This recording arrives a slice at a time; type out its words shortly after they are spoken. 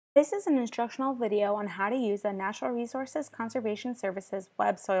This is an instructional video on how to use the Natural Resources Conservation Service's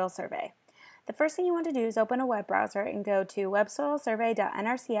Web Soil Survey. The first thing you want to do is open a web browser and go to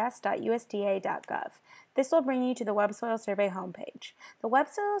websoilsurvey.nrcs.usda.gov. This will bring you to the Web Soil Survey homepage. The Web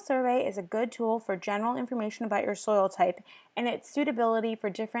Soil Survey is a good tool for general information about your soil type and its suitability for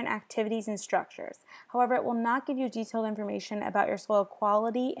different activities and structures. However, it will not give you detailed information about your soil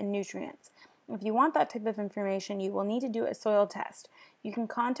quality and nutrients. If you want that type of information, you will need to do a soil test. You can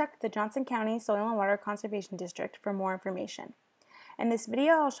contact the Johnson County Soil and Water Conservation District for more information. In this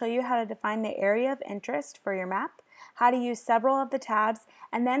video, I'll show you how to define the area of interest for your map, how to use several of the tabs,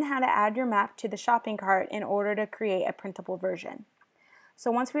 and then how to add your map to the shopping cart in order to create a printable version. So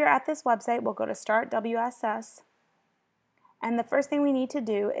once we are at this website, we'll go to Start WSS, and the first thing we need to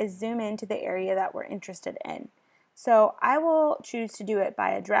do is zoom into the area that we're interested in. So I will choose to do it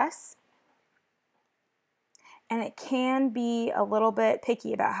by address, and it can be a little bit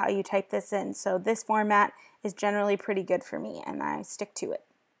picky about how you type this in. So this format is generally pretty good for me, and I stick to it.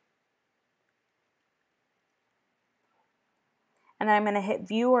 And then I'm going to hit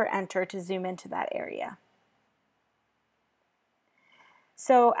View or Enter to zoom into that area.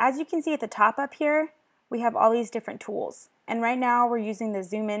 So as you can see at the top up here, we have all these different tools. And right now we're using the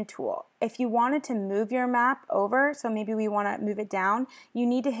Zoom In tool. If you wanted to move your map over, so maybe we want to move it down, you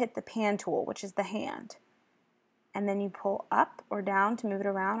need to hit the Pan tool, which is the hand. And then you pull up or down to move it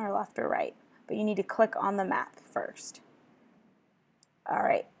around, or left or right. But you need to click on the map first.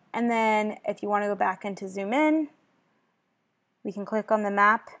 Alright, and then if you want to go back into zoom in, we can click on the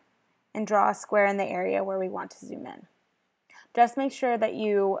map and draw a square in the area where we want to zoom in. Just make sure that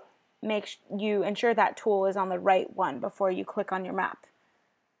you ensure that tool is on the right one before you click on your map.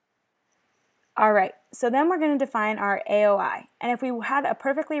 Alright, so then we're going to define our AOI. And if we had a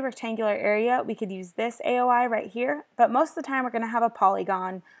perfectly rectangular area, we could use this AOI right here, but most of the time we're going to have a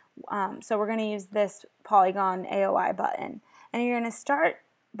polygon, so we're going to use this polygon AOI button. And you're going to start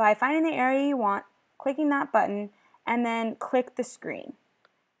by finding the area you want, clicking that button, and then click the screen.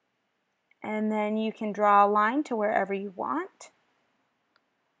 And then you can draw a line to wherever you want,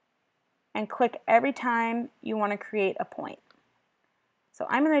 and click every time you want to create a point. So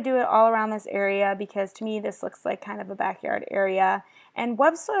I'm going to do it all around this area because to me this looks like kind of a backyard area. And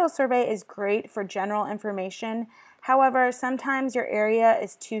Web Soil Survey is great for general information. However, sometimes your area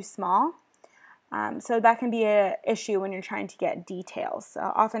is too small. So that can be an issue when you're trying to get details.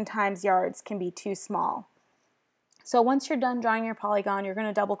 Oftentimes yards can be too small. So once you're done drawing your polygon, you're going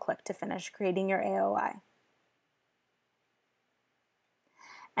to double click to finish creating your AOI.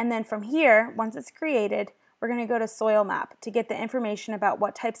 And then from here, once it's created, we're going to go to Soil Map to get the information about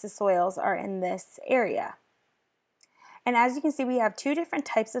what types of soils are in this area. And as you can see, we have two different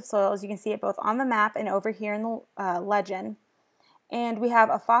types of soils. You can see it both on the map and over here in the legend. And we have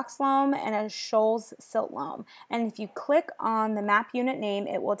a fox loam and a shoals silt loam. And if you click on the map unit name,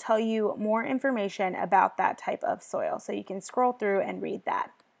 it will tell you more information about that type of soil. So you can scroll through and read that.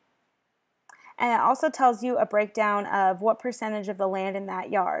 And it also tells you a breakdown of what percentage of the land in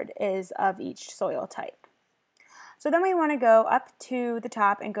that yard is of each soil type. So then we want to go up to the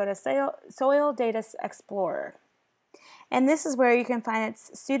top and go to Soil Data Explorer. And this is where you can find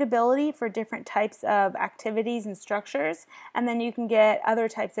its suitability for different types of activities and structures, and then you can get other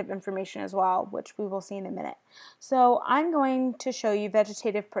types of information as well, which we will see in a minute. So I'm going to show you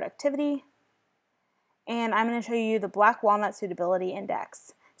vegetative productivity, and I'm going to show you the Black Walnut Suitability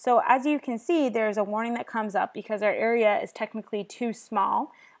Index. So as you can see, there's a warning that comes up because our area is technically too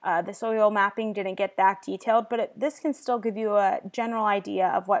small. The soil mapping didn't get that detailed, but this can still give you a general idea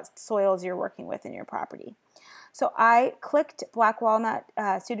of what soils you're working with in your property. So I clicked Black Walnut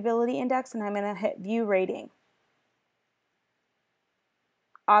Suitability Index, and I'm going to hit View Rating.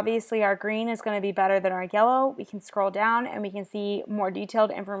 Obviously our green is going to be better than our yellow. We can scroll down and we can see more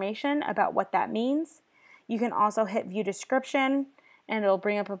detailed information about what that means. You can also hit View Description, and it'll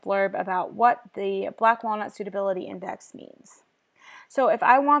bring up a blurb about what the Black Walnut Suitability Index means. So if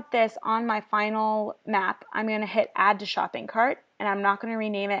I want this on my final map, I'm going to hit Add to Shopping Cart, and I'm not going to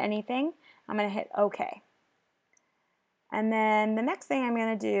rename it anything. I'm going to hit OK. And then the next thing I'm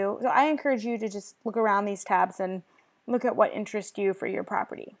going to do, so I encourage you to just look around these tabs and look at what interests you for your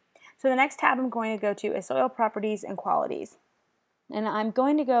property. So the next tab I'm going to go to is Soil Properties and Qualities. And I'm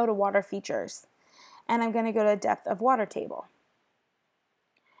going to go to Water Features, and I'm going to go to Depth of Water Table.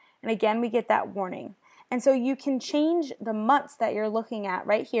 And again, we get that warning. And so you can change the months that you're looking at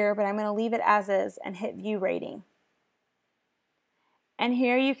right here, but I'm going to leave it as is and hit View Rating. And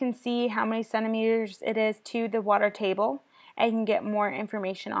here you can see how many centimeters it is to the water table, and you can get more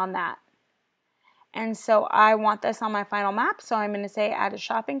information on that. And so I want this on my final map, so I'm going to say add a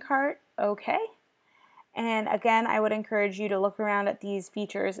shopping cart, okay. And again, I would encourage you to look around at these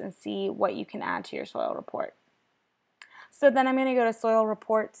features and see what you can add to your soil report. So then I'm going to go to soil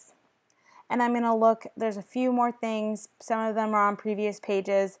reports, and I'm going to look, there's a few more things, some of them are on previous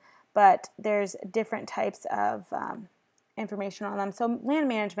pages, but there's different types of information on them. So land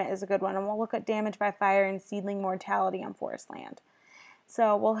management is a good one, and we'll look at damage by fire and seedling mortality on forest land.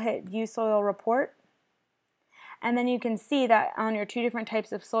 So we'll hit view soil report, and then you can see that on your two different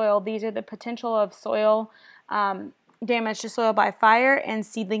types of soil, these are the potential of soil damage to soil by fire and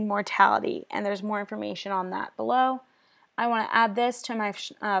seedling mortality, and there's more information on that below. I want to add this to my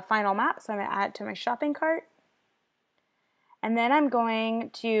final map, so I'm going to add it to my shopping cart. And then I'm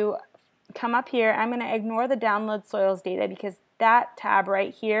going to come up here. I'm going to ignore the download soils data because that tab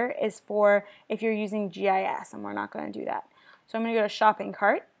right here is for if you're using GIS, and we're not going to do that. So I'm going to go to shopping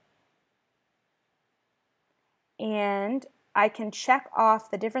cart, and I can check off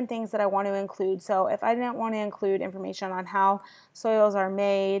the different things that I want to include. So if I didn't want to include information on how soils are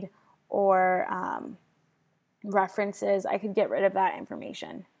made or references, I could get rid of that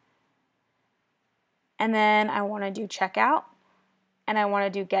information. And then I want to do checkout, and I want to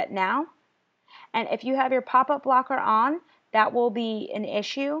do get now. And if you have your pop-up blocker on, that will be an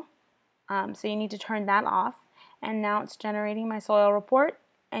issue, so you need to turn that off. And now it's generating my soil report,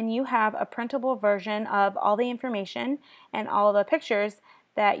 and you have a printable version of all the information and all the pictures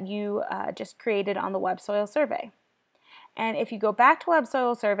that you just created on the web soil survey. And if you go back to web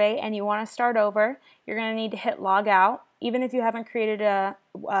soil survey and you want to start over, you're going to need to hit log out, even if you haven't created a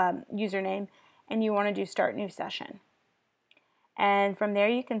username, and you want to do start new session. And from there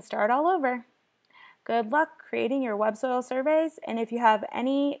you can start all over. Good luck creating your web soil surveys, and if you have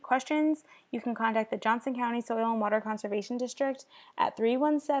any questions, you can contact the Johnson County Soil and Water Conservation District at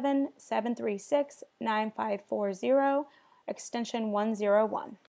 317-736-9540, extension 101.